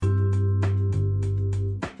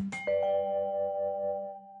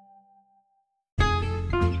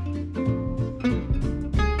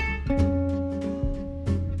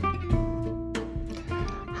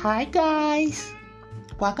Hi guys,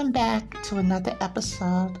 welcome back to another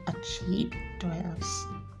episode of Cheap Thrills.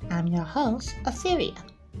 I'm your host, Etheria,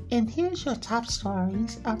 and here's your top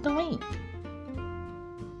stories of the week.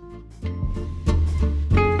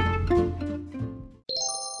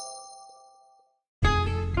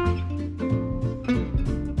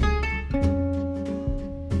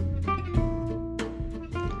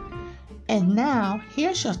 And now,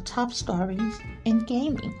 here's your top stories in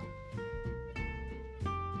gaming.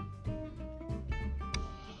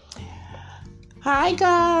 Hi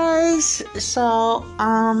guys, so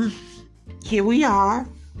here we are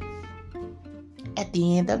at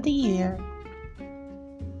the end of the year.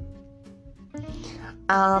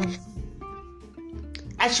 As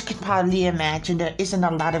you can probably imagine, there isn't a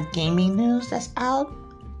lot of gaming news that's out.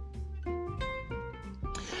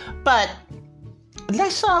 But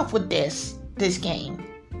let's start off with this game.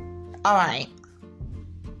 Alright.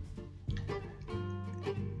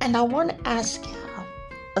 And I want to ask you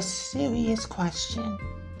a serious question.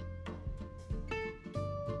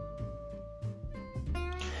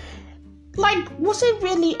 Like, was it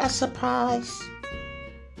really a surprise?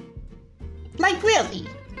 Like, really?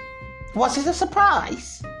 Was it a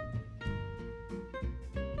surprise?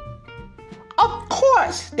 Of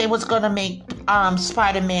course they was gonna make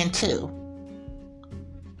Spider-Man 2.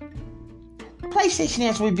 PlayStation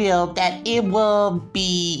has revealed that it will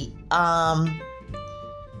be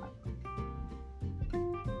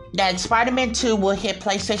that Spider-Man 2 will hit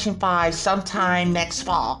PlayStation 5 sometime next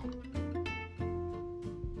fall.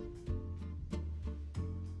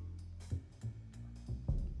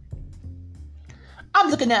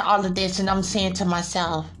 I'm looking at all of this and I'm saying to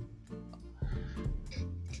myself,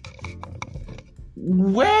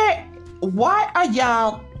 why are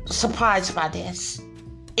y'all surprised by this?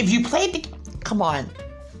 If you played come on.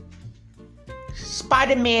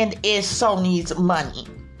 Spider-Man is Sony's money.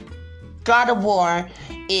 God of War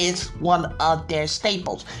is one of their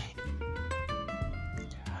staples.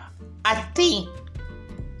 I think,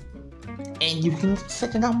 and you can say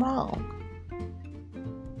that I'm wrong,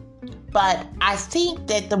 but I think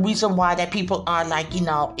that the reason why that people are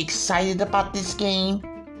excited about this game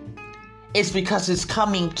is because it's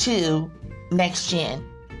coming to next gen.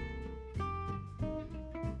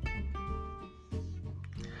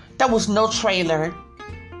 There was no trailer.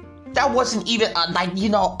 That wasn't even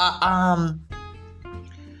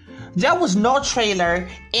there was no trailer,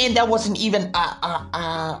 and there wasn't even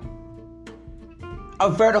a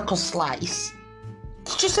vertical slice.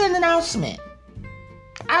 It's just an announcement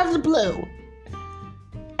out of the blue,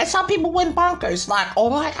 and some people went bonkers. Like, oh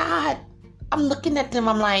my god! I'm looking at them.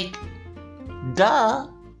 I'm like, duh.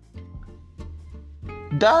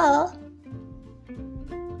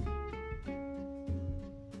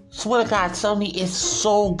 Swear to God, Sony is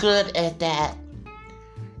so good at that.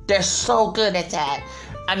 They're so good at that.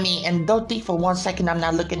 I mean, and don't think for 1 second I'm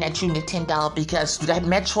not looking at you, Nintendo, because that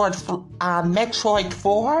Metroid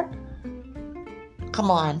 4,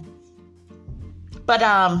 come on. But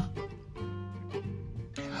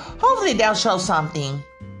hopefully they'll show something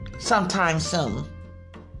sometime soon.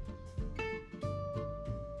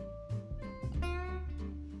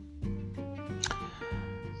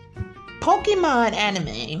 Pokemon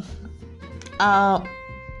anime.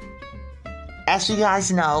 As you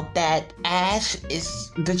guys know, that Ash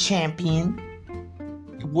is the champion,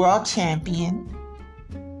 world champion,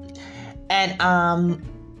 and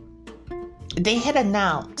they had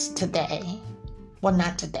announced today, well,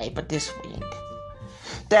 not today, but this week,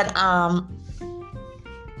 that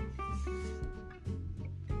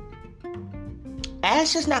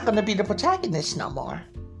Ash is not going to be the protagonist no more.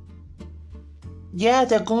 Yeah,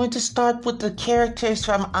 they're going to start with the characters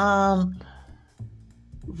from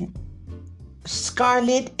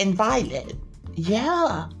Scarlet and Violet.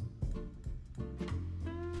 Yeah.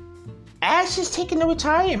 Ash is taking the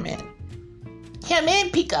retirement. Him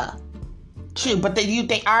and Pikachu, but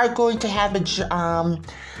they are going to have a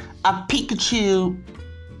Pikachu,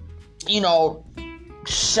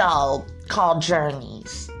 show called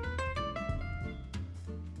Journeys,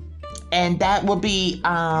 and that will be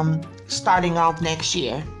starting off next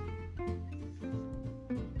year.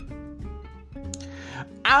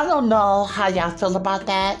 I don't know how y'all feel about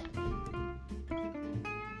that.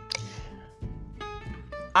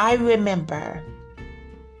 I remember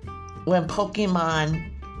when Pokemon,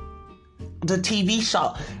 the TV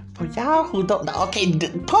show, for y'all who don't know, okay, the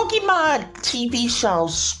Pokemon TV show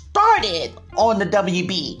started on the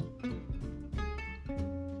WB.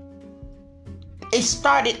 It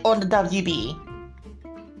started on the WB.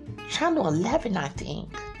 Channel 11, I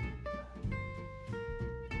think.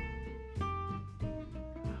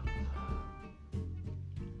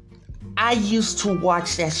 I used to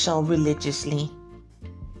watch that show religiously.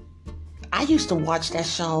 I used to watch that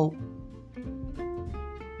show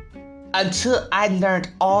until I learned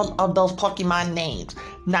all of those Pokemon names.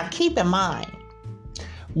 Now keep in mind,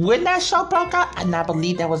 when that show broke out, and I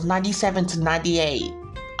believe that was 97 to 98.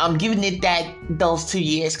 I'm giving it those 2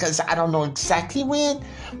 years because I don't know exactly when.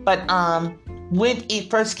 But when it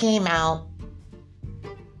first came out,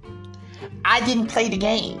 I didn't play the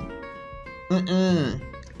game.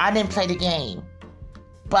 I didn't play the game.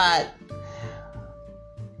 But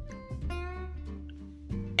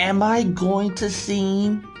am I going to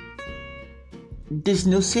see this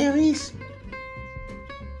new series?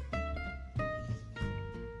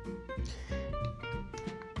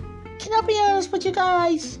 Can I be honest with you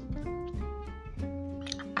guys?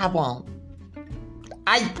 I won't.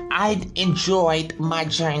 I enjoyed my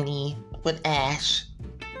journey with Ash.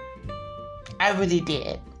 I really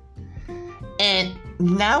did. And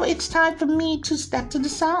now it's time for me to step to the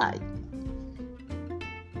side.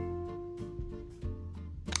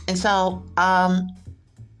 And so, I'm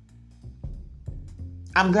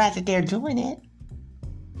glad that they're doing it.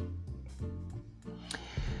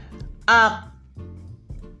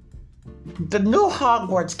 The new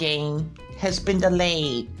Hogwarts game has been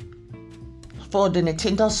delayed for the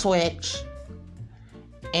Nintendo Switch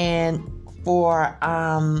and for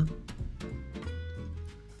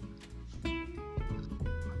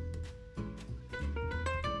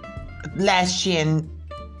last gen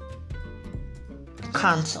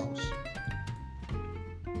consoles.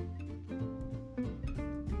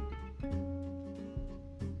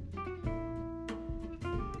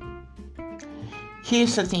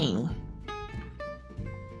 Here's the thing.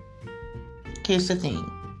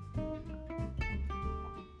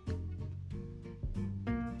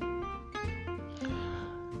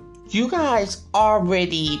 You guys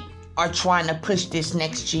already are trying to push this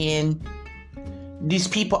next gen. These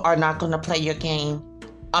people are not going to play your game.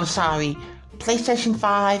 I'm sorry. PlayStation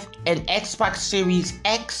 5 and Xbox Series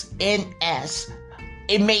X and S.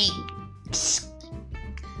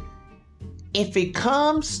 If it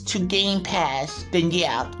comes to Game Pass, then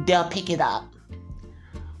yeah, they'll pick it up.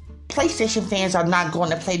 PlayStation fans are not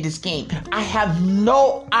going to play this game. I have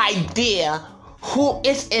no idea who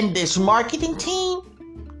is in this marketing team.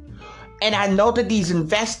 And I know that these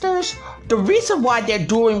investors, the reason why they're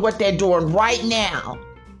doing what they're doing right now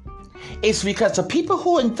is because the people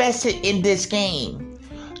who invested in this game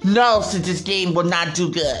knows that this game will not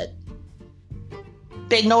do good.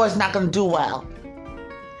 They know it's not going to do well.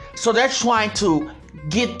 So they're trying to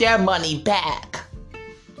get their money back.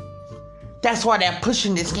 That's why they're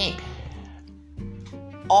pushing this game.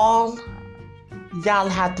 All y'all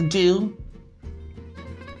have to do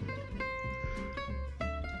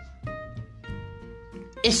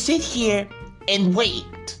is sit here and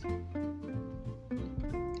wait.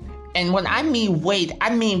 And when I mean wait,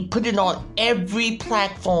 I mean put it on every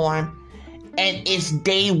platform and it's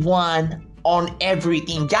day one on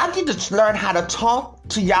everything. Y'all need to learn how to talk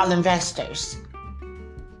to y'all investors.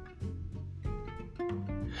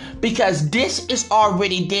 Because this is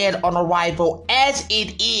already dead on arrival as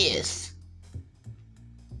it is.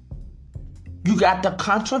 You got the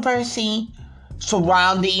controversy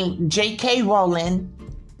surrounding J.K. Rowling.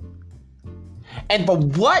 And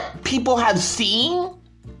from what people have seen,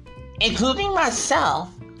 including myself,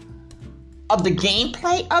 of the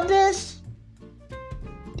gameplay of this,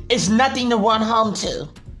 it's nothing to run home to.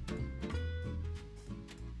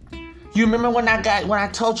 You remember when I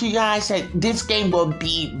told you guys that this game will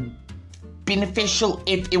be beneficial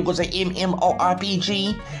if it was an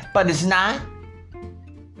MMORPG, but it's not?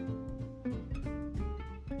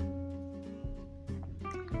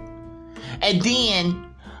 And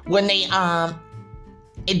then when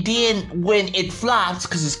when it flops,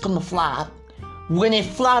 because it's gonna flop, when it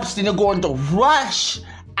flops, then they're going to rush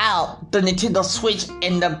out the Nintendo Switch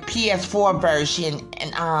and the PS4 version,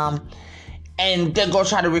 and they're gonna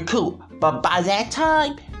try to recoup. But by that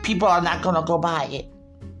time, people are not gonna go buy it.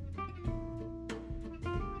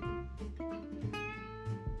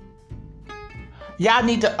 Y'all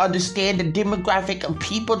need to understand the demographic of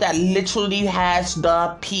people that literally has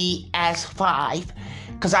the PS5.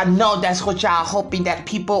 Because I know that's what y'all hoping, that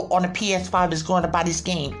people on the PS5 is going to buy this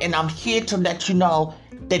game. And I'm here to let you know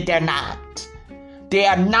that they're not. They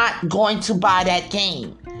are not going to buy that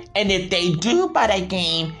game. And if they do buy that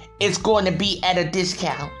game, it's going to be at a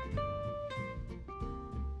discount.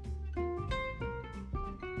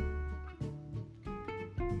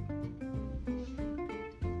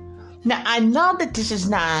 Now, I know that this is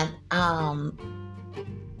not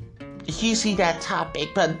usually that topic,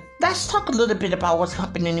 but let's talk a little bit about what's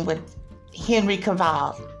happening with Henry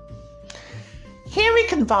Cavill. Henry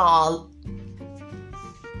Cavill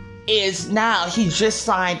is now, he just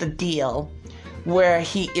signed a deal where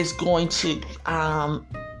he is going to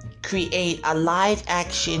create a live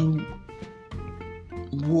action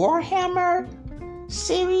Warhammer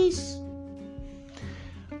series.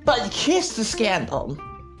 But here's the scandal.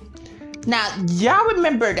 Now, y'all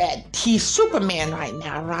remember that he's Superman right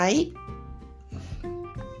now, right?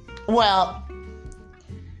 Well,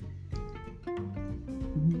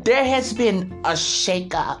 there has been a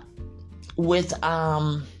shakeup with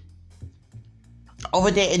over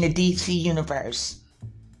there in the DC universe.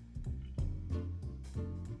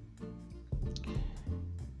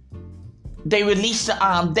 They released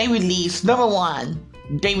number one.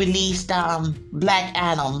 They released Black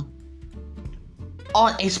Adam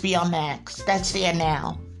on HBO Max. That's there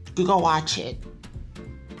now. You go watch it.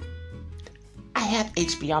 I have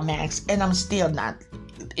HBO Max and I'm still not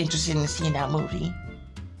interested in seeing that movie.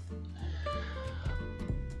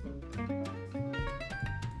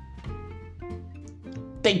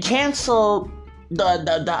 They canceled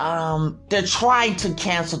they're trying to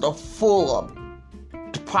cancel the full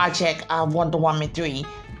project Wonder Woman 3.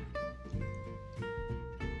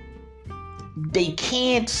 They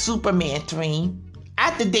canned Superman 3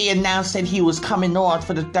 after they announced that he was coming on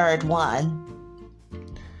for the third one.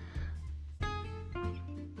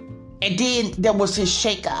 And then there was his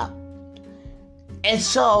shakeup. And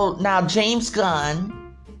so now James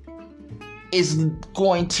Gunn is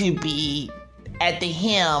going to be at the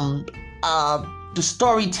helm of the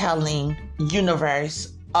storytelling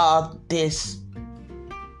universe of this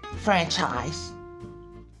franchise.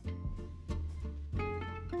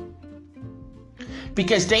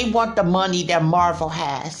 Because they want the money that Marvel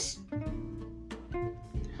has.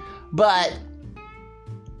 But,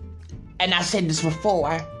 and I said this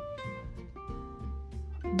before,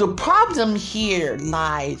 the problem here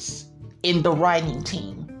lies in the writing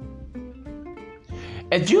team.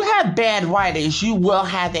 If you have bad writers, you will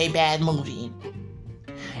have a bad movie.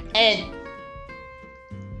 And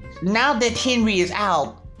now that Henry is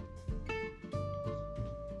out,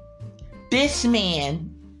 this man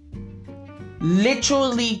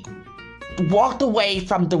literally walked away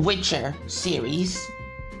from the Witcher series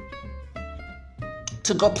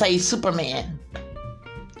to go play Superman.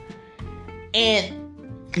 And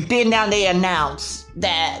then now they announce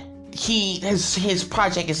that his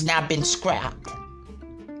project has now been scrapped.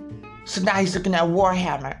 So now he's looking at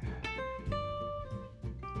Warhammer.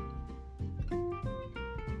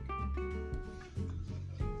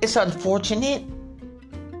 It's unfortunate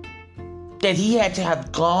that he had to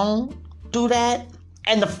have gone through that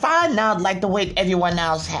and to find out like the way everyone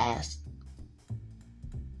else has.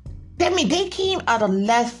 I mean, they came out of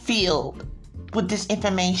left field with this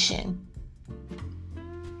information.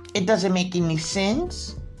 It doesn't make any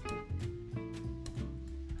sense.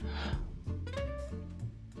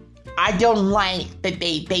 I don't like that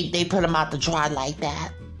they put him out to dry like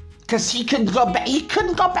that. Because he couldn't go back. He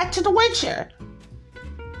couldn't go back to The Witcher.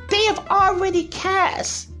 They have already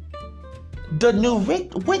cast the new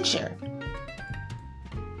Witcher.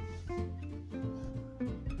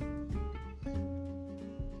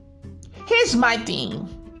 Here's my thing.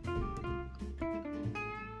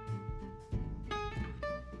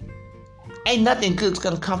 Ain't nothing good's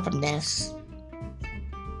gonna come from this.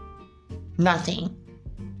 Nothing.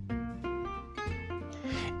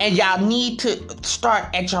 And y'all need to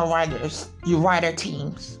start at your writer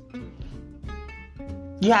teams.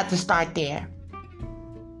 You have to start there.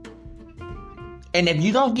 And if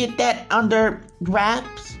you don't get that under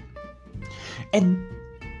wraps, and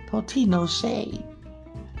don't take no shade,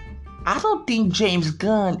 I don't think James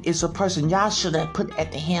Gunn is a person y'all should have put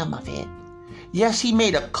at the helm of it. Yes, he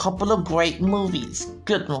made a couple of great movies,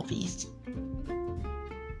 good movies.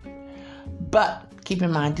 But keep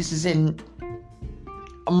in mind, this is in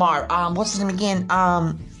what's his name again?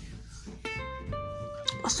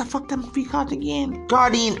 What's the fuck that movie called again?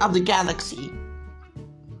 Guardian of the Galaxy.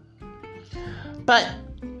 But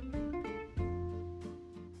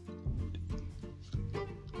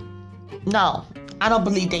no, I don't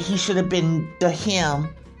believe that he should have been the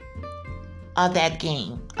helm of that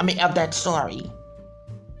game. I mean, of that story.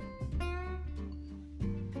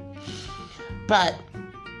 But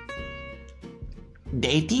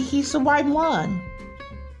they think he's the right one.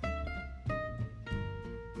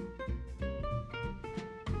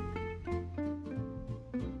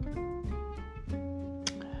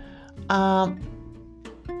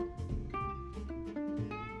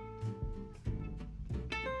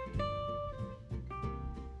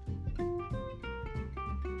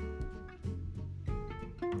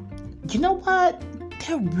 You know what?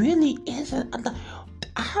 There really isn't.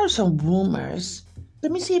 heard some rumors.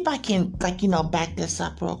 Let me see if I can, like, back this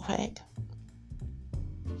up real quick.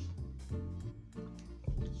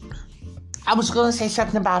 I was going to say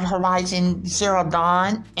something about Horizon Zero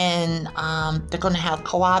Dawn, and they're going to have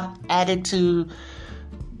co-op added to,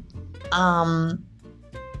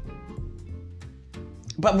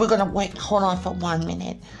 but we're going to wait, hold on for 1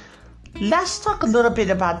 minute. Let's talk a little bit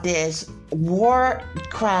about this.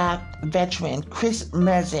 Warcraft veteran Chris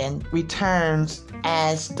Metzen returns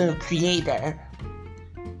as the creator,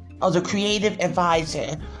 or the creative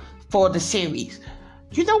advisor for the series.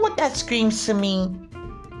 You know what that screams to me?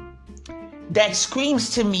 That screams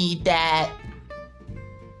to me that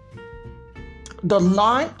the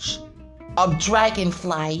launch of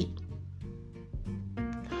Dragonflight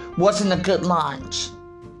wasn't a good launch.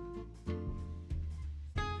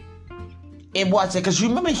 It wasn't, because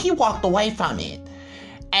remember, he walked away from it.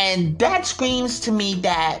 And that screams to me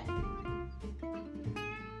that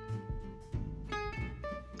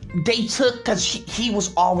they took, because he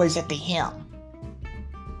was always at the helm.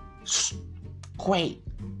 Great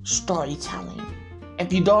storytelling.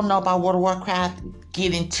 If you don't know about World of Warcraft,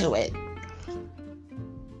 get into it.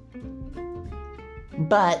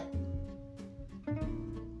 But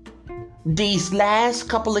these last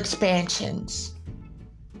couple expansions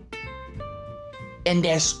and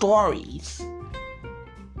their stories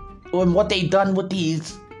and what they've done with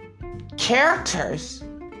these characters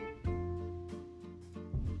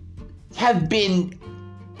have been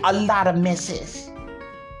a lot of misses.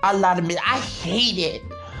 I hated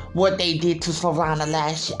what they did to Sylvana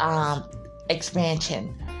last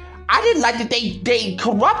expansion. I didn't like that they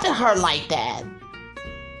corrupted her like that.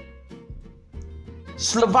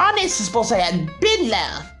 Sylvana is supposed to have been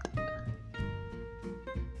left.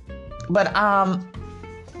 But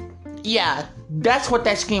yeah, that's what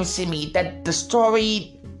that screams to me. That the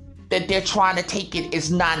story that they're trying to take it is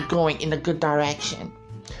not going in a good direction.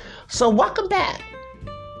 So welcome back.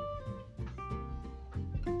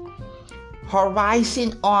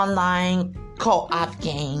 Horizon Online co-op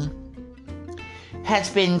game has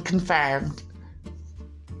been confirmed.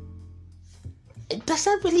 Does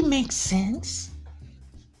that really make sense?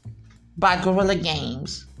 By Guerrilla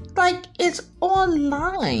Games. Like, it's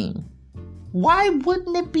online. Why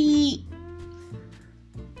wouldn't it be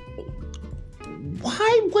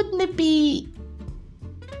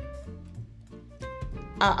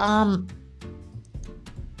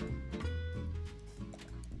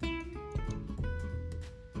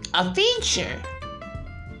a feature?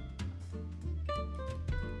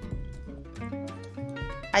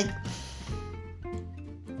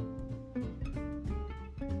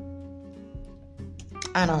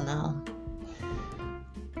 I don't know.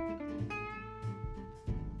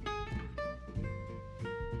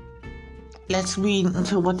 Let's read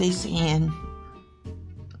into what they're saying.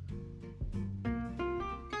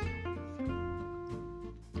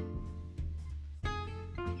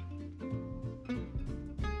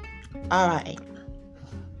 Alright.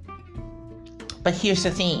 But here's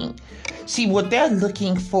the thing. See, what they're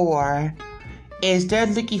looking for is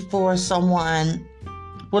someone.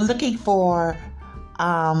 We're looking for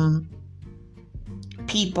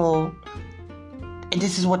people, and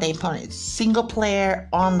this is what they put it: single player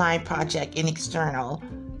online project and external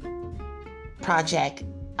project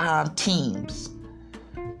teams.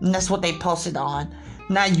 And that's what they posted on.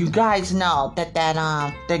 Now you guys know that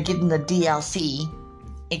they're getting the DLC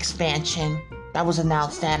expansion that was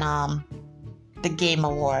announced at the Game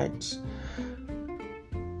Awards.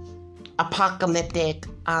 Apocalyptic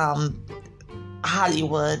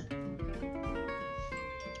Hollywood.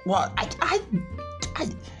 Well, I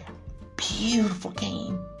beautiful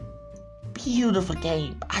game.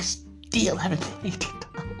 I still haven't played it.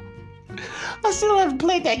 I still haven't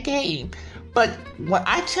played that game. But when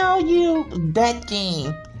I tell you, that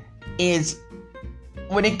game is,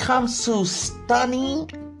 when it comes to stunning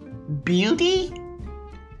beauty,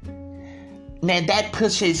 now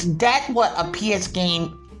that's what a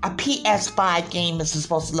PS5 game is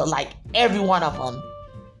supposed to look like. Every one of them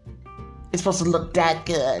is supposed to look that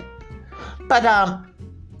good. But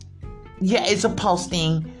yeah, it's a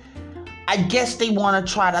posting. I guess they want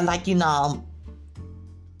to try to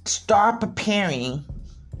start preparing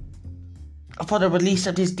for the release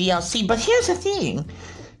of this DLC. But here's the thing.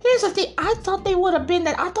 I thought they would have been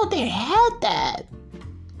that. I thought they had that.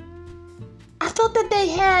 I thought that they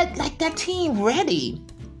had that team ready.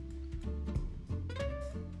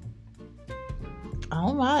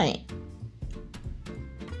 All right.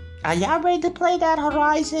 Are y'all ready to play that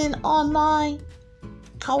Horizon Online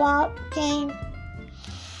co-op game?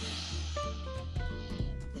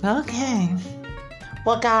 Okay.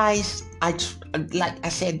 Well, guys, like I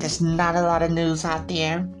said, there's not a lot of news out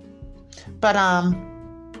there. But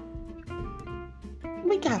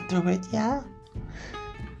we got through it, yeah.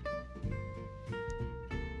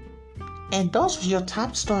 And those were your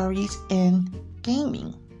top stories in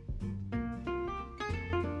gaming.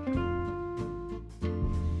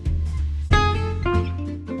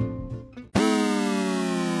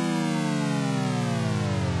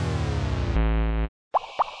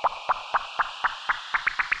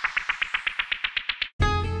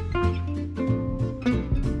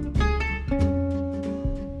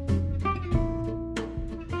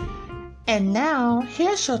 And now,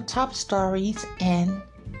 here's your top stories in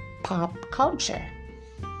pop culture.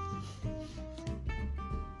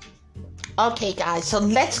 Okay, guys, so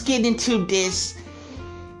let's get into this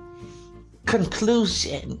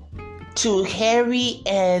conclusion to Harry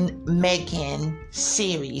and Meghan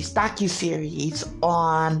series, docu-series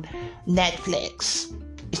on Netflix.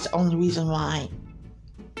 It's the only reason why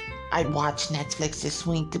I watched Netflix this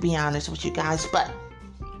week, to be honest with you guys, but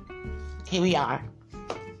here we are.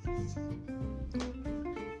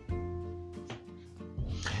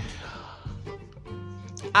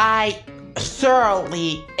 I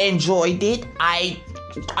thoroughly enjoyed it.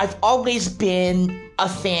 I've always been a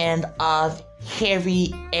fan of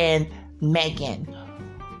Harry and Meghan.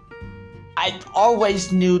 I've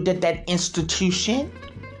always knew that institution.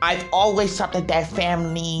 I've always thought that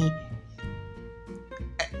family.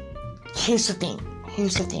 Here's the thing.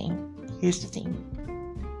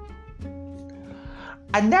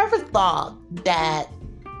 I never thought that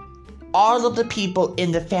all of the people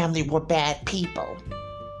in the family were bad people.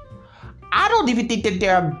 I don't even think that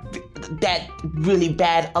they're that really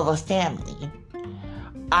bad of a family.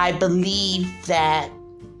 I believe that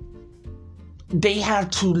they have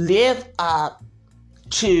to live up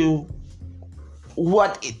to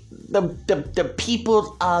what the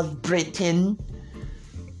people of Britain,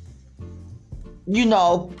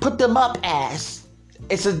 put them up as.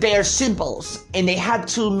 It's their symbols, and they have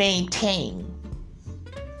to maintain.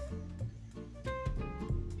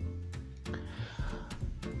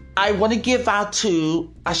 I want to give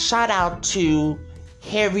a shout out to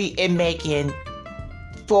Harry and Meghan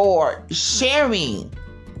for sharing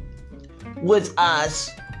with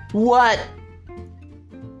us what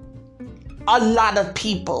a lot of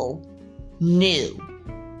people knew.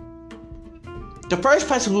 The first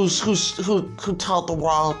person who told the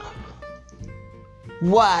world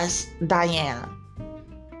was Diana.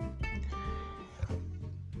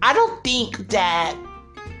 I don't think that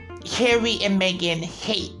Harry and Meghan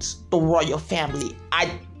hate the royal family.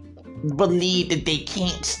 I believe that they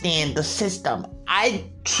can't stand the system. I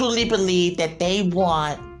truly believe that they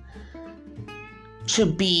want to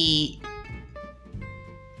be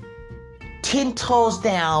 10 toes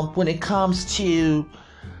down when it comes to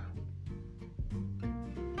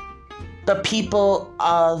the people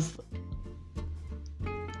of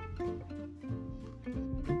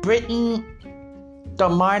Britain, the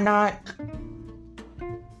monarch,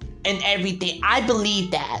 and everything. I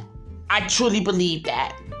believe that. I truly believe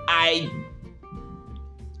that. I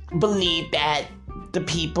believe that the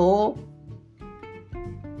people,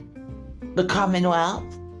 the Commonwealth,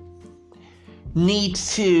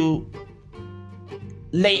 needs to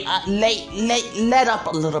let up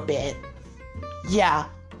a little bit. Yeah.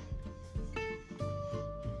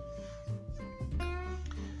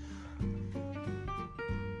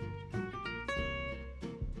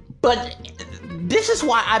 But this is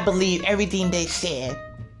why I believe everything they said.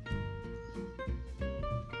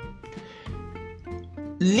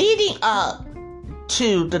 Leading up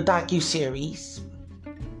to the docuseries,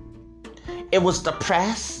 it was the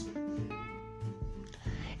press.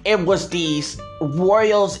 It was these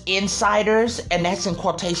royals insiders, and that's in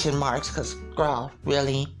quotation marks, because, girl,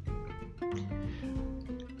 really.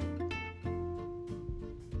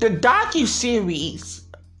 The docuseries,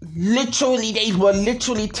 they were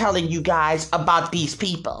literally telling you guys about these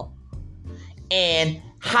people and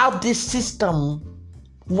how this system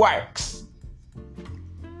works.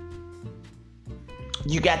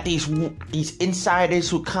 You got these insiders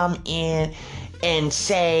who come in and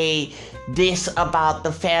say this about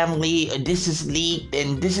the family, this is leaked,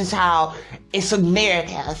 and this is how it's a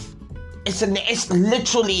narrative. It's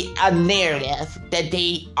literally a narrative that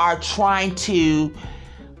they are trying to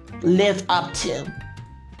live up to.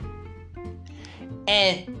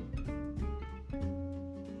 And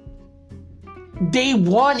they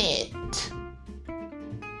wanted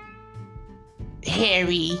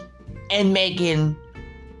Harry and Meghan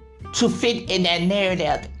to fit in that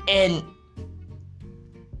narrative. And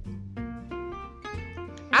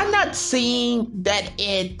I'm not saying that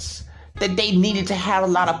it's that they needed to have a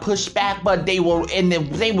lot of pushback, but they were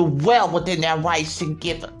well within their rights to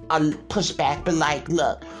give a pushback. But like,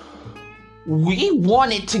 look, we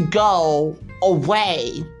wanted to go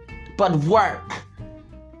away, but work,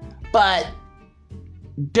 but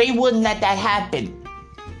they wouldn't let that happen.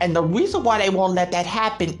 And the reason why they won't let that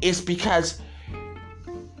happen is because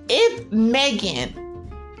if Meghan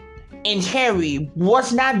and Harry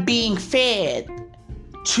was not being fed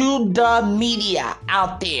to the media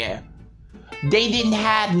out there, they didn't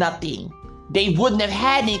have nothing. They wouldn't have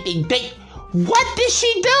had anything. What did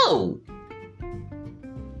she do?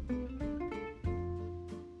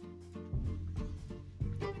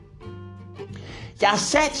 Y'all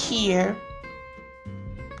sat here,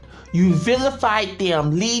 you vilified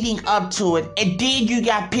them leading up to it, and then you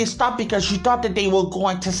got pissed off because you thought that they were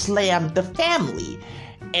going to slam the family.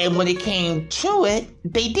 And when it came to it,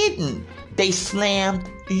 they didn't. They slammed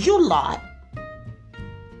you lot.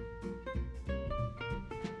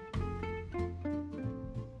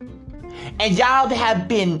 And y'all have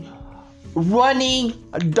been running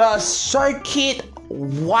the circuit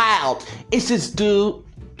wild. It's this dude,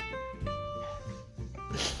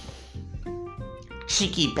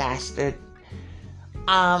 cheeky bastard.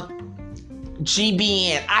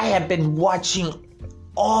 GBN. I have been watching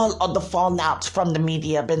all of the fallouts from the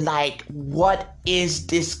media. Been like, what is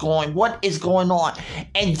going on?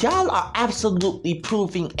 And y'all are absolutely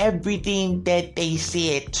proving everything that they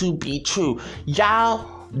said to be true.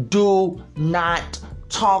 Y'all do not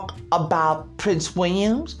talk about Prince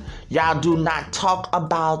Williams. Y'all do not talk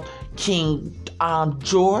about King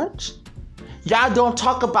George. Y'all don't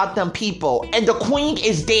talk about them people. And the Queen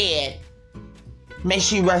is dead. May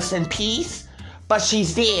she rest in peace. But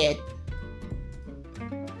she's dead.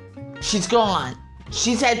 She's gone.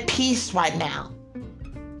 She's at peace right now.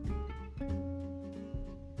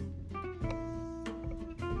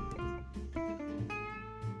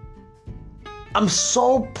 I'm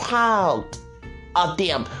so proud of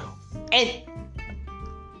them. And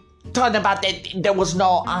talking about that, there was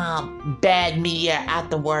no bad media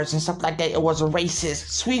afterwards and stuff like that. It was a racist.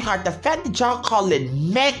 Sweetheart, the fact that y'all call it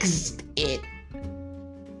Mexit,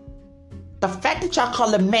 the fact that y'all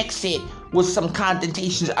call it Mexit with some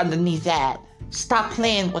connotations underneath that. Stop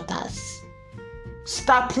playing with us.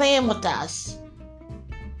 Stop playing with us.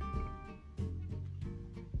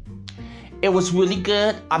 It was really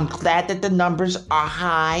good. I'm glad that the numbers are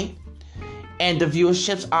high and the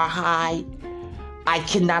viewerships are high. I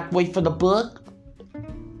cannot wait for the book.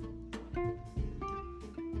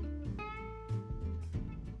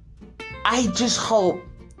 I just hope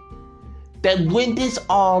that when this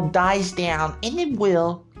all dies down, and it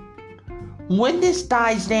will, when this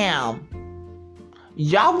dies down,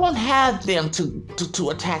 y'all won't have them to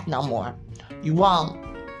attack no more. You won't.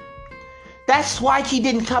 That's why he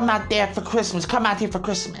didn't come out here for Christmas.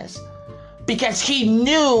 Because he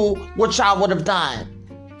knew what y'all would have done.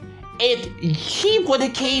 If he would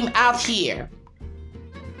have came out here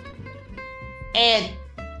and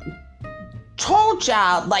told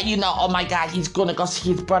y'all, like, you know, oh my God, he's gonna go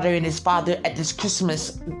see his brother and his father at this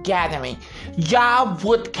Christmas gathering, y'all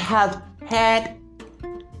would have had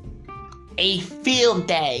a field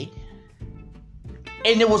day.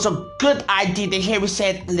 And it was a good idea that Harry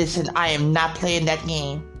said, listen, I am not playing that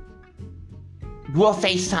game. We'll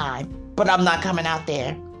FaceTime, but I'm not coming out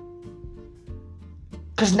there.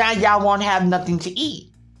 Because now y'all won't have nothing to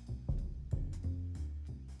eat.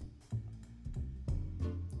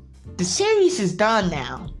 The series is done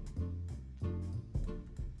now.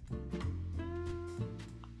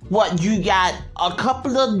 What, you got a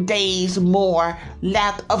couple of days more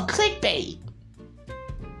left of clickbait.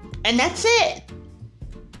 And that's it.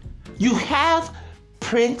 You have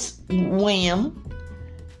Prince William,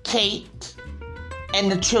 Kate,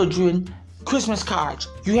 and the children Christmas cards.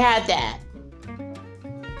 You have that.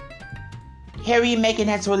 Harry and Meghan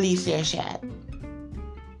has released their chat.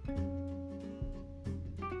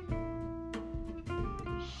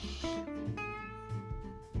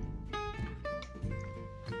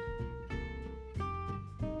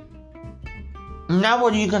 Now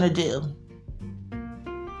what are you gonna do?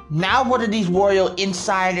 Now what are these royal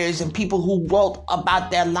insiders and people who wrote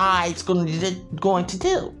about their lives going to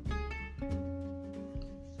do?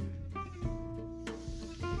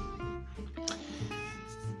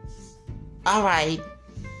 All right.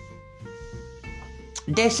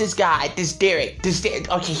 There's this guy, this Derek.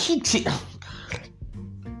 Okay,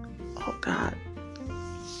 oh God.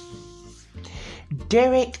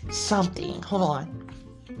 Derek something. Hold on.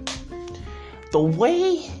 The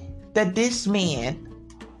way that this man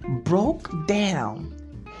broke down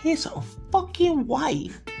his fucking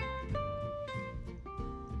wife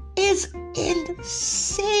is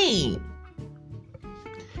insane.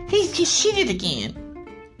 He cheated again.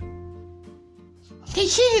 He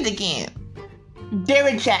cheated again.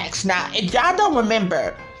 Derrick Jax. Now, if y'all don't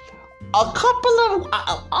remember,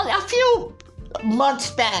 a few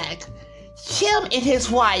months back, him and his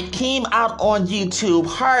wife came out on YouTube,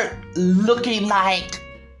 her looking like...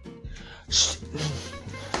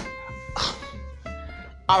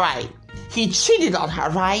 Alright, he cheated on her,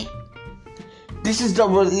 right? This is the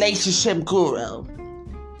relationship guru.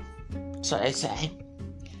 So they say.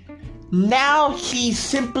 Now he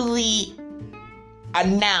simply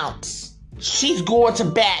announced she's going to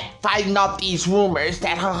bat, fighting off these rumors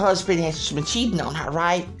that her husband has been cheating on her,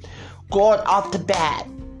 right? Going off the bat,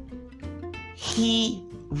 he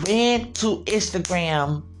ran to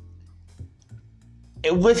Instagram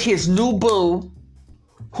with his new boo,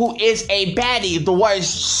 who is a baddie, the way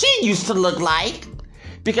she used to look like.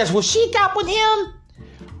 Because when she got with him,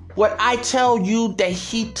 when I tell you that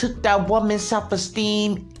he took that woman's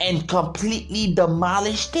self-esteem and completely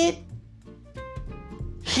demolished it,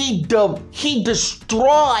 he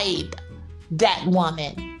destroyed that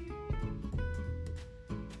woman.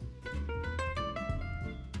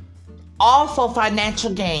 All for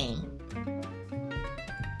financial gain.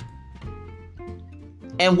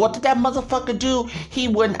 And what did that motherfucker do? He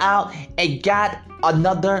went out and got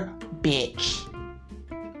another bitch.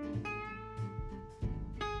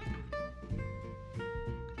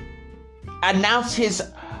 Announced his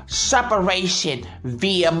separation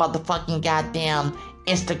via motherfucking goddamn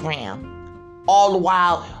Instagram. All the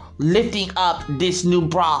while lifting up this new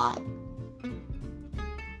broad.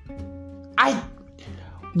 I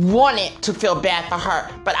wanted to feel bad for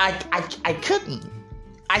her, but I couldn't.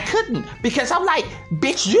 I couldn't, because I'm like,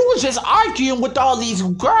 bitch, you was just arguing with all these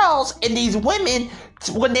girls and these women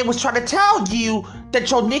when they was trying to tell you that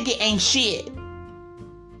your nigga ain't shit.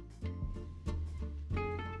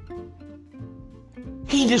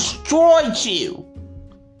 He destroyed you.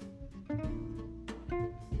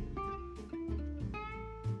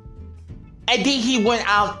 And then he went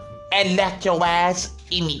out and left your ass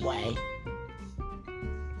anyway.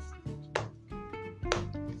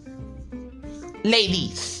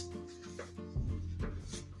 Ladies,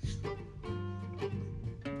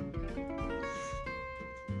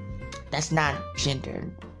 that's not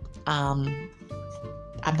gendered. I'm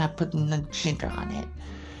not putting a gender on it.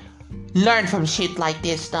 Learn from shit like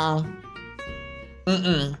this, though.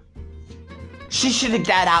 She should have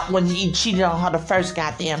got out when he cheated on her the first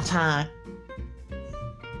goddamn time.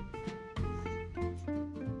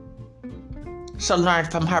 So learn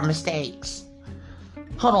from her mistakes.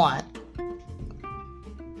 Hold on.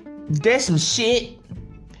 There's some shit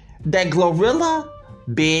that Glorilla,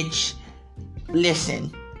 bitch,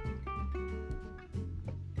 listen.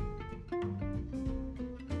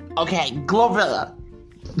 Okay, Glorilla.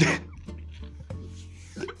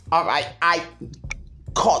 Alright, I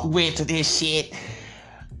caught wind to this shit.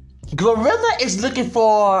 Glorilla is looking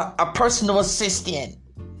for a personal assistant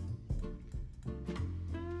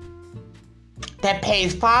that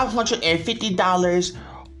pays $550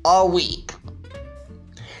 a week.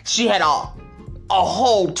 She had a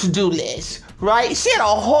whole to-do list, right? She had a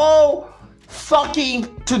whole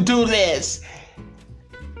fucking to-do list.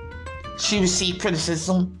 She received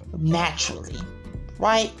criticism naturally,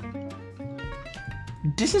 right?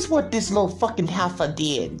 This is what this little fucking heifer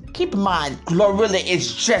did. Keep in mind, Glorilla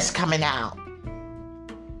is just coming out.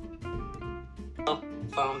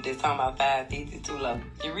 They're talking about 550 too low.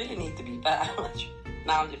 You really need to be 500.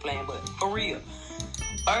 Now I'm just playing, but for real.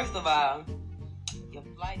 First of all, your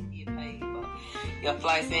flights get paid for. Your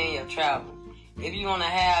flights and your travel. If you want to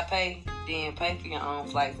have pay, then pay for your own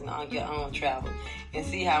flights and on your own travel. And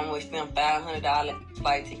see how much them $500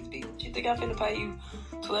 flight tickets be. You think I'm finna pay you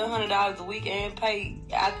 $1,200 a week and pay?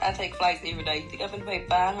 I take flights every day. You think I'm finna pay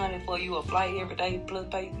 $500 for you a flight every day plus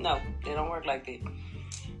pay? No, they don't work like that.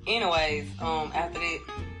 Anyways, after that,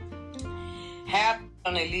 have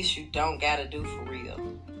on the list you don't gotta do for real.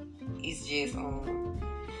 It's just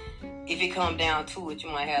if it come down to it, you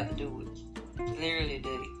might have to do it. Literally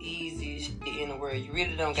the easiest shit in the world. You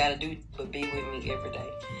really don't gotta do it, but be with me every day.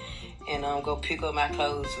 And go pick up my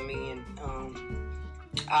clothes for me and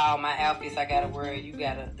all my outfits I gotta wear. You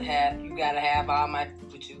gotta have all my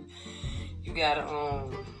with you. You gotta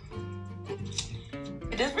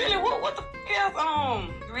that's really what the fuck else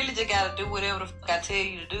you really just gotta do whatever the fuck I tell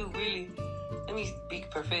you to do. Really, let me be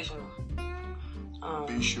professional.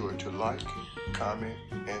 Be sure to like, comment,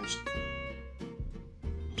 and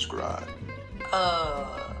subscribe.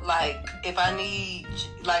 Like if I need,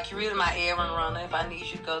 like you're really my errand runner. If I need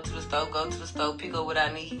you to go to the store, pick up what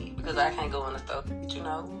I need because I can't go in the store. You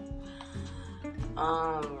know,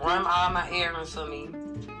 run all my errands for me.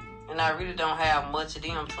 And I really don't have much of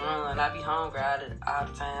them to run. I be hungry all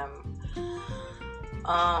the time.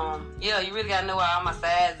 Yeah, you really gotta know all my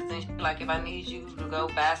sizes and shit. Like if I need you to go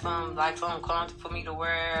buy something comfortable for me to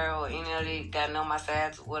wear or any of it, gotta know my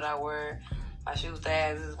sizes, what I wear, my shoe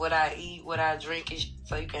sizes, what I eat, what I drink, and shit,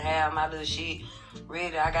 so you can have my little shit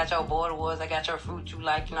ready. I got your border wars, I got your fruit you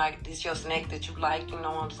like, you know, this your snack that you like, you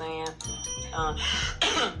know what I'm saying?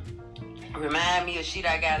 Remind me of shit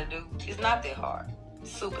I gotta do. It's not that hard.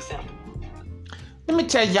 It's super simple. Let me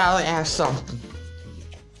tell y'all something.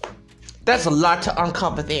 There's a lot to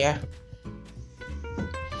uncover there.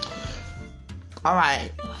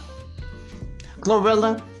 Alright.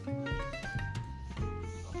 Glorilla.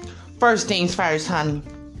 First things first, honey.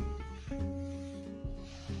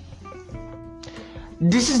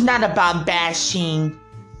 This is not about bashing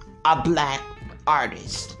a black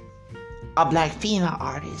artist. A black female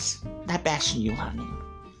artist. Not bashing you, honey.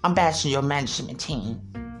 I'm bashing your management team.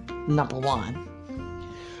 Number one.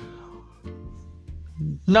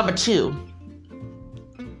 Number two.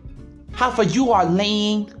 How for you are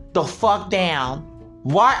laying the fuck down.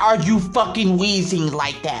 Why are you fucking wheezing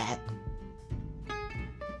like that?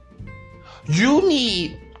 You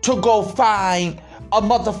need to go find a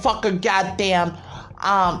motherfucker goddamn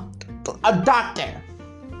a doctor.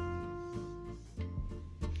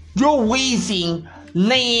 You're wheezing,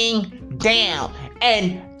 laying down,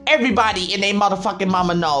 and everybody in their motherfucking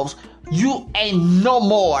mama knows you ain't no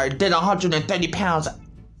more than 130 pounds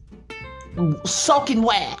soaking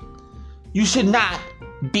wet. You should not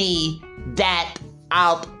be that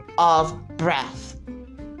out of breath.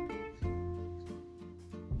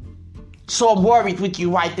 So I'm worried with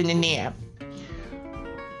you right then and there.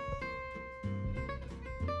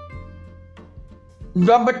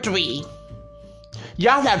 Number three,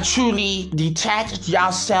 y'all have truly detached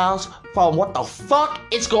yourselves from what the fuck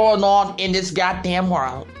is going on in this goddamn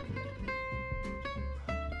world.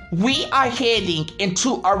 We are heading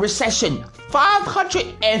into a recession.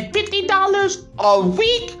 $550 a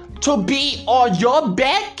week to be on your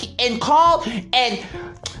beck and call, and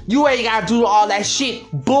you ain't gotta do all that shit.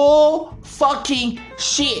 Bull fucking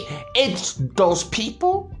shit. It's those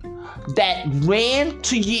people that ran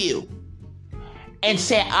to you and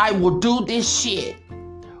said, I will do this shit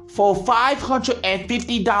for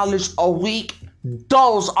 $550 a week.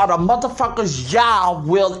 Those are the motherfuckers y'all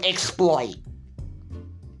will exploit.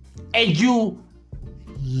 And you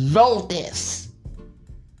know this.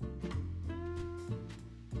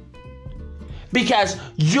 Because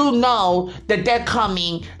you know that they're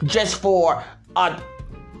coming just for a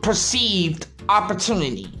perceived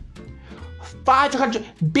opportunity. 500,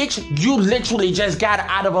 bitch, you literally just got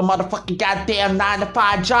out of a motherfucking goddamn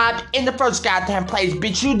 9-to-5 job in the first goddamn place,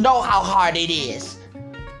 bitch. You know how hard it is.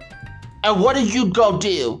 And what do you go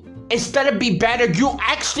do? Instead of be better, you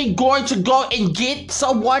actually going to go and get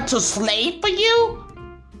someone to slave for you?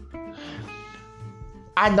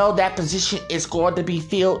 I know that position is going to be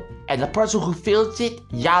filled, and the person who fills it,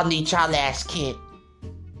 y'all need y'all ass kicked.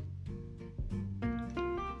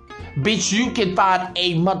 Bitch, you can find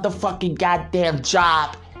a motherfucking goddamn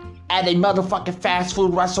job at a motherfucking fast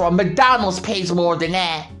food restaurant. McDonald's pays more than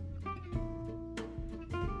that.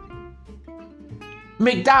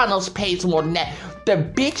 McDonald's pays more than that. The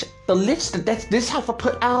bitch, the list that this have to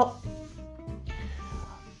put out,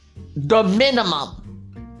 the minimum.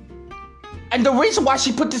 And the reason why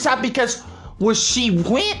she put this out, because when she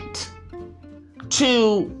went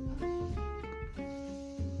to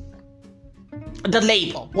the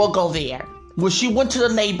label, we'll go there. When she went to the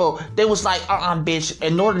label, they was like, bitch,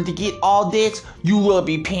 in order to get all this, you will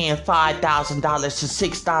be paying $5,000 to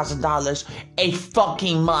 $6,000 a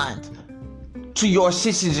fucking month to your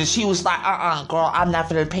assistants. And she was like, girl, I'm not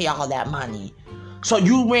gonna pay all that money. So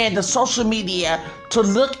you ran the social media to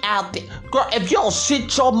look out there. Girl, if you don't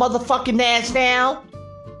sit your motherfucking ass down,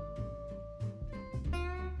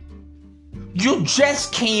 you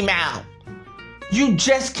just came out. You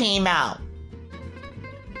just came out.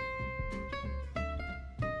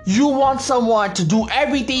 You want someone to do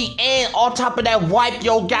everything and on top of that wipe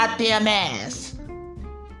your goddamn ass.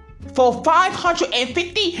 For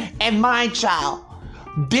 $550, and mind child,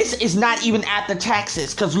 this is not even after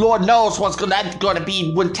taxes, because Lord knows what's gonna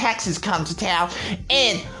be when taxes come to town.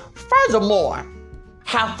 And furthermore,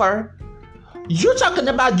 Heifer, you're talking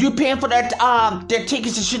about you paying for their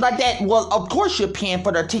tickets and shit like that. Well, of course you're paying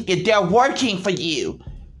for their ticket. They're working for you.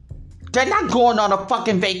 They're not going on a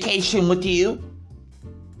fucking vacation with you.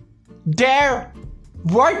 They're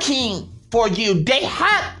working for you. They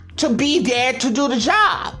have to be there to do the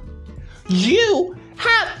job. You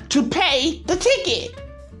have to pay the ticket.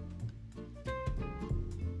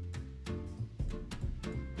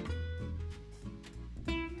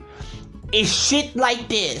 It's shit like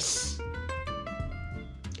this.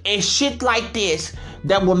 It's shit like this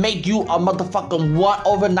that will make you a motherfucking one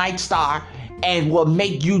overnight star and will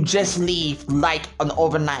make you just leave like an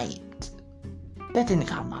overnight. That didn't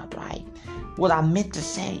come out right. What I meant to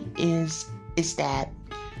say is that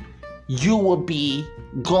you will be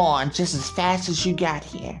gone just as fast as you got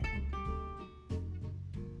here.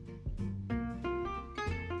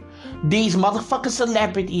 These motherfucking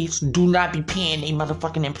celebrities do not be paying their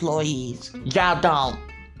motherfucking employees. Y'all don't.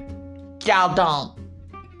 Y'all don't.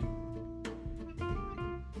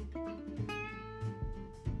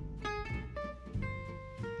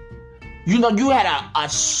 You know, you had a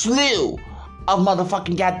slew of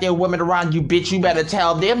motherfucking goddamn women around you, bitch. You better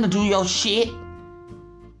tell them to do your shit.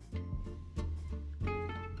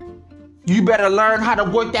 You better learn how to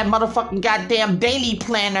work that motherfucking goddamn daily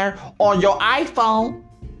planner on your iPhone.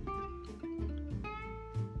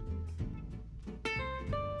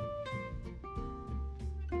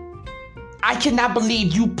 I cannot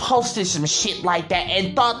believe you posted some shit like that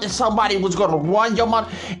and thought that somebody was gonna run your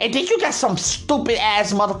mother. And then you got some stupid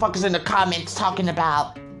ass motherfuckers in the comments talking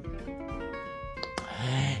about,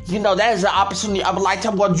 you know, that is an opportunity of a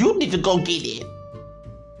lifetime. Well, you need to go get it.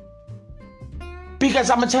 Because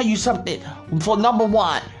I'm gonna tell you something. For number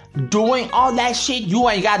one, doing all that shit, you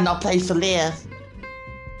ain't got no place to live.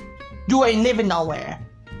 You ain't living nowhere.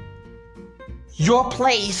 Your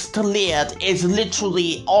place to live is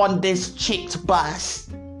literally on this chick's bus.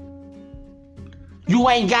 You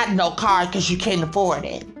ain't got no car because you can't afford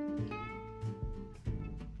it.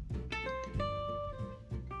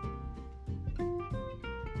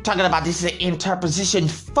 Talking about this is an interposition.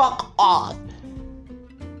 Fuck off.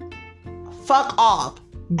 Fuck off.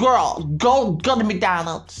 Girl, go to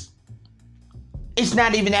McDonald's. It's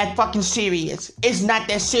not even that fucking serious. It's not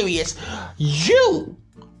that serious. You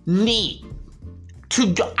need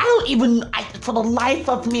to go. For the life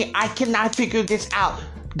of me, I cannot figure this out.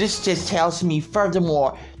 This just tells me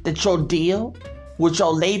furthermore that your deal with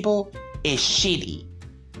your label is shitty.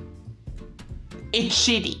 It's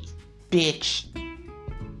shitty, bitch.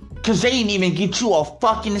 Cause they didn't even get you a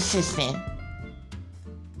fucking assistant.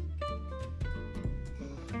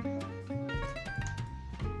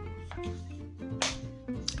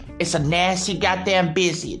 It's a nasty goddamn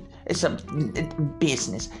business. It's a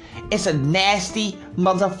business. It's a nasty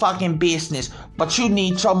motherfucking business. But you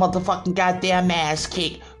need your motherfucking goddamn ass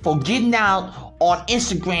kicked for getting out on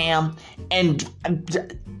Instagram and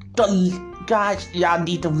the guys, y'all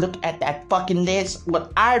need to look at that fucking list. When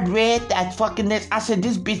I read that fucking list, I said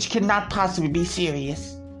this bitch cannot possibly be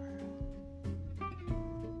serious.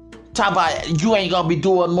 Talk about you ain't gonna be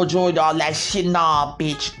doing majority of all that shit. Nah,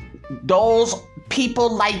 bitch. Those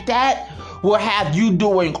people like that will have you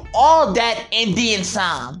doing all that and then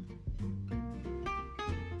some.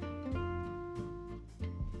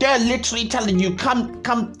 They're literally telling you, come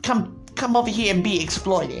over here and be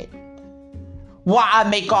exploited. While I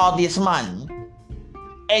make all this money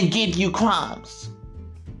and give you crumbs.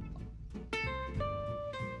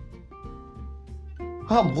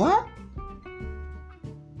 What?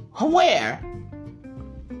 Where?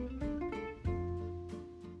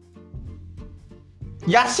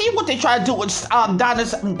 Y'all see what they try to do with Summer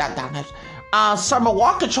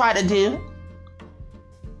Walker tried to do?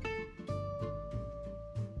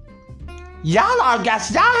 Y'all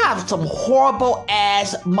have some horrible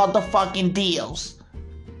ass motherfucking deals.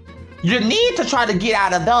 You need to try to get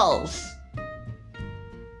out of those.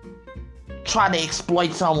 Try to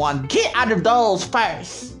exploit someone. Get out of those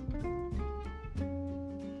first.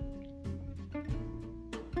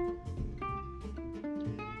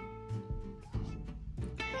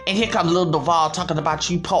 And here comes Lil Duval talking about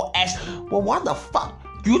you poor ass. Well, what the fuck?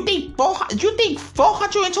 You think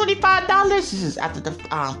 $425? This is after the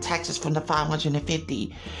taxes from the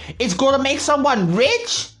 $550. It's gonna make someone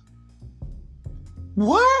rich?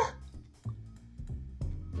 What?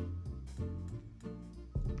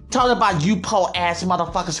 Talking about you poor ass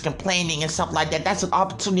motherfuckers complaining and stuff like that. That's an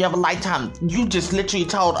opportunity of a lifetime. You just literally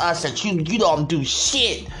told us that you don't do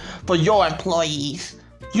shit for your employees.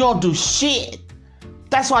 You don't do shit.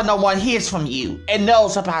 That's why no one hears from you and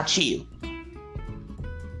knows about you.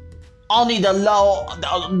 Only the low of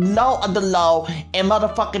the low and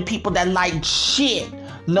motherfucking people that like shit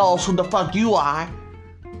knows who the fuck you are.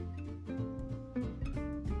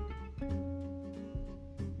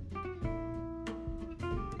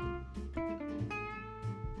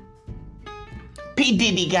 P.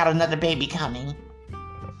 Diddy got another baby coming.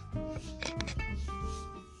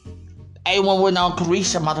 Everyone went on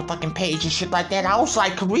Carisha motherfucking page and shit like that. I was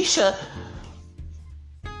like, Carisha's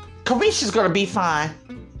gonna be fine.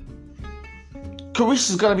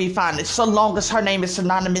 Carissa's gonna be fine. So long as her name is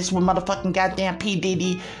synonymous with motherfucking goddamn P.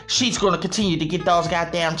 Diddy, she's gonna continue to get those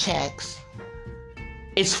goddamn checks.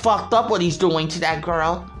 It's fucked up what he's doing to that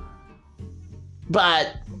girl.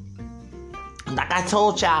 But, like I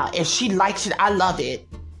told y'all, if she likes it, I love it.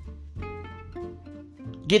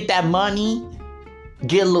 Get that money,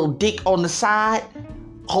 get a little dick on the side,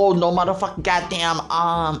 hold no motherfucking goddamn,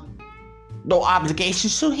 no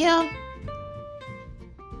obligations to him.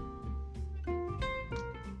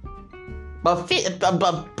 But P.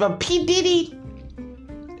 Diddy,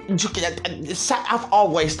 I've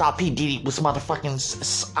always thought P. Diddy was motherfucking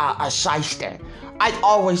a shyster. I've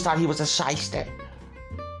always thought he was a shyster.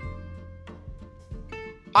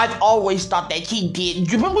 I've always thought that he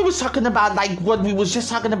did. You remember we was talking about, like, when we was just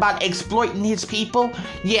talking about exploiting his people?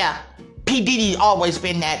 Yeah, P. Diddy always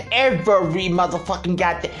been that. Every motherfucking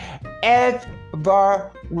goddamn,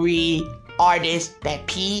 every artist that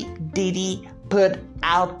P. Diddy put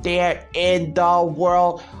out there in the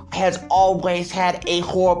world has always had a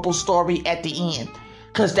horrible story at the end.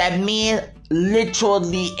 Because that man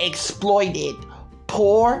literally exploited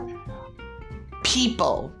poor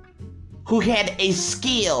people who had a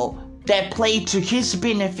skill that played to his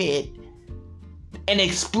benefit and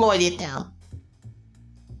exploited them.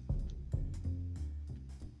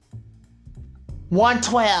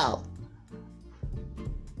 112.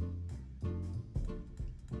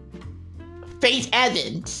 Faith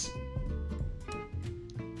Evans.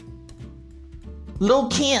 Lil'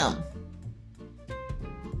 Kim.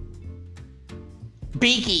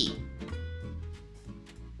 Biggie.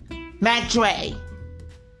 Mac Dre.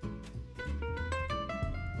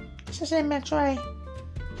 What's his name, Mac Dre?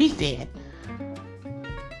 He's dead.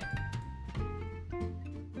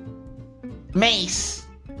 Mace.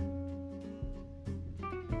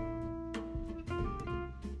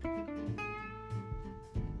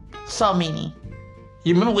 So many.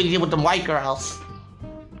 You remember what he did with the white girls?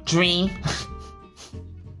 Dream.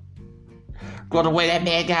 Go the way that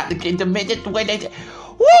man got the way they.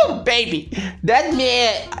 Woo, baby. That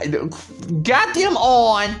man got them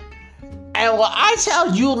on. And when I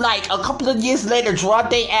tell you, like, a couple of years later, dropped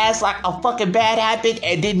their ass like a fucking bad habit,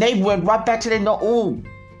 and then they went right back to their no. Ooh,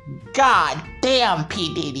 god damn,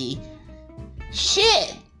 P. Diddy.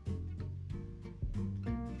 Shit.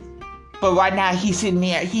 But right now, he's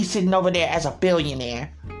sitting over there as a billionaire.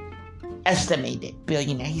 Estimated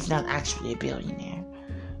billionaire. He's not actually a billionaire.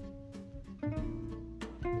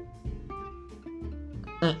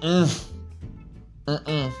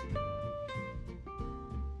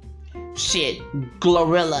 Shit,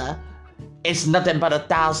 Glorilla is nothing but a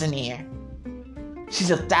thousandaire.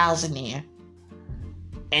 She's a thousandaire.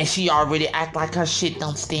 And she already act like her shit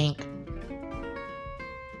don't stink.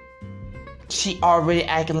 She already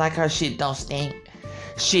acting like her shit don't stink.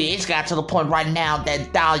 Shit, it's got to the point right now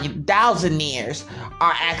that thousandaires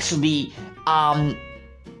are actually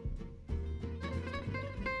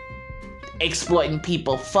exploiting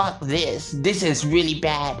people. Fuck this. This is really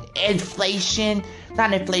bad. Inflation,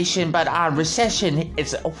 not inflation, but recession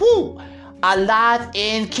is alive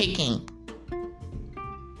and kicking.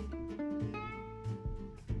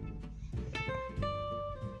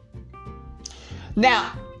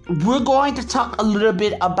 Now, we're going to talk a little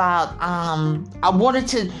bit about, I wanted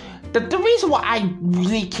to, the reason why I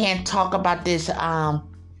really can't talk about this,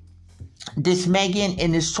 this Megan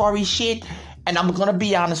and this Tory shit, and I'm going to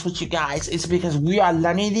be honest with you guys, it's because we are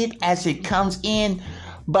learning it as it comes in,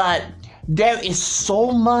 but there is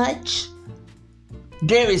so much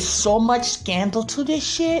scandal to this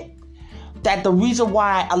shit, that the reason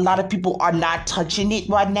why a lot of people are not touching it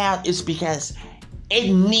right now is because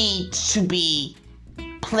it needs to be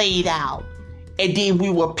played out, and then we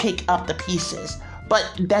will pick up the pieces. But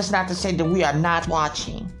that's not to say that we are not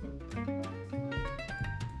watching.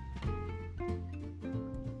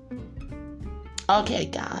 Okay,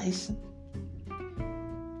 guys.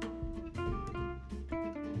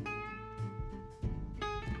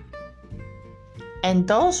 And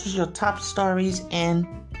those were your top stories in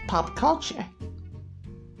pop culture.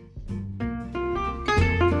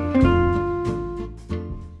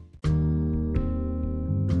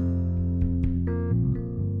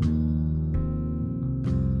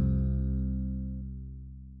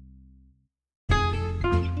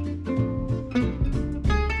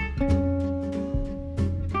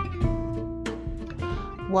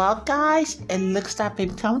 Well, guys, it looks like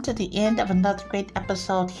we've come to the end of another great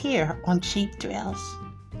episode here on Cheap Thrills.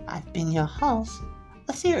 I've been your host,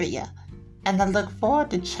 Etheria, and I look forward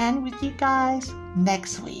to chatting with you guys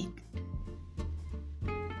next week.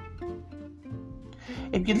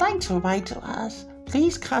 If you'd like to write to us,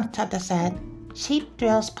 please contact us at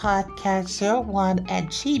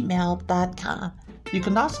cheapthrillspodcast01@gmail.com. You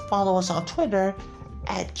can also follow us on Twitter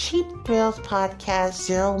at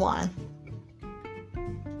cheapthrillspodcast01.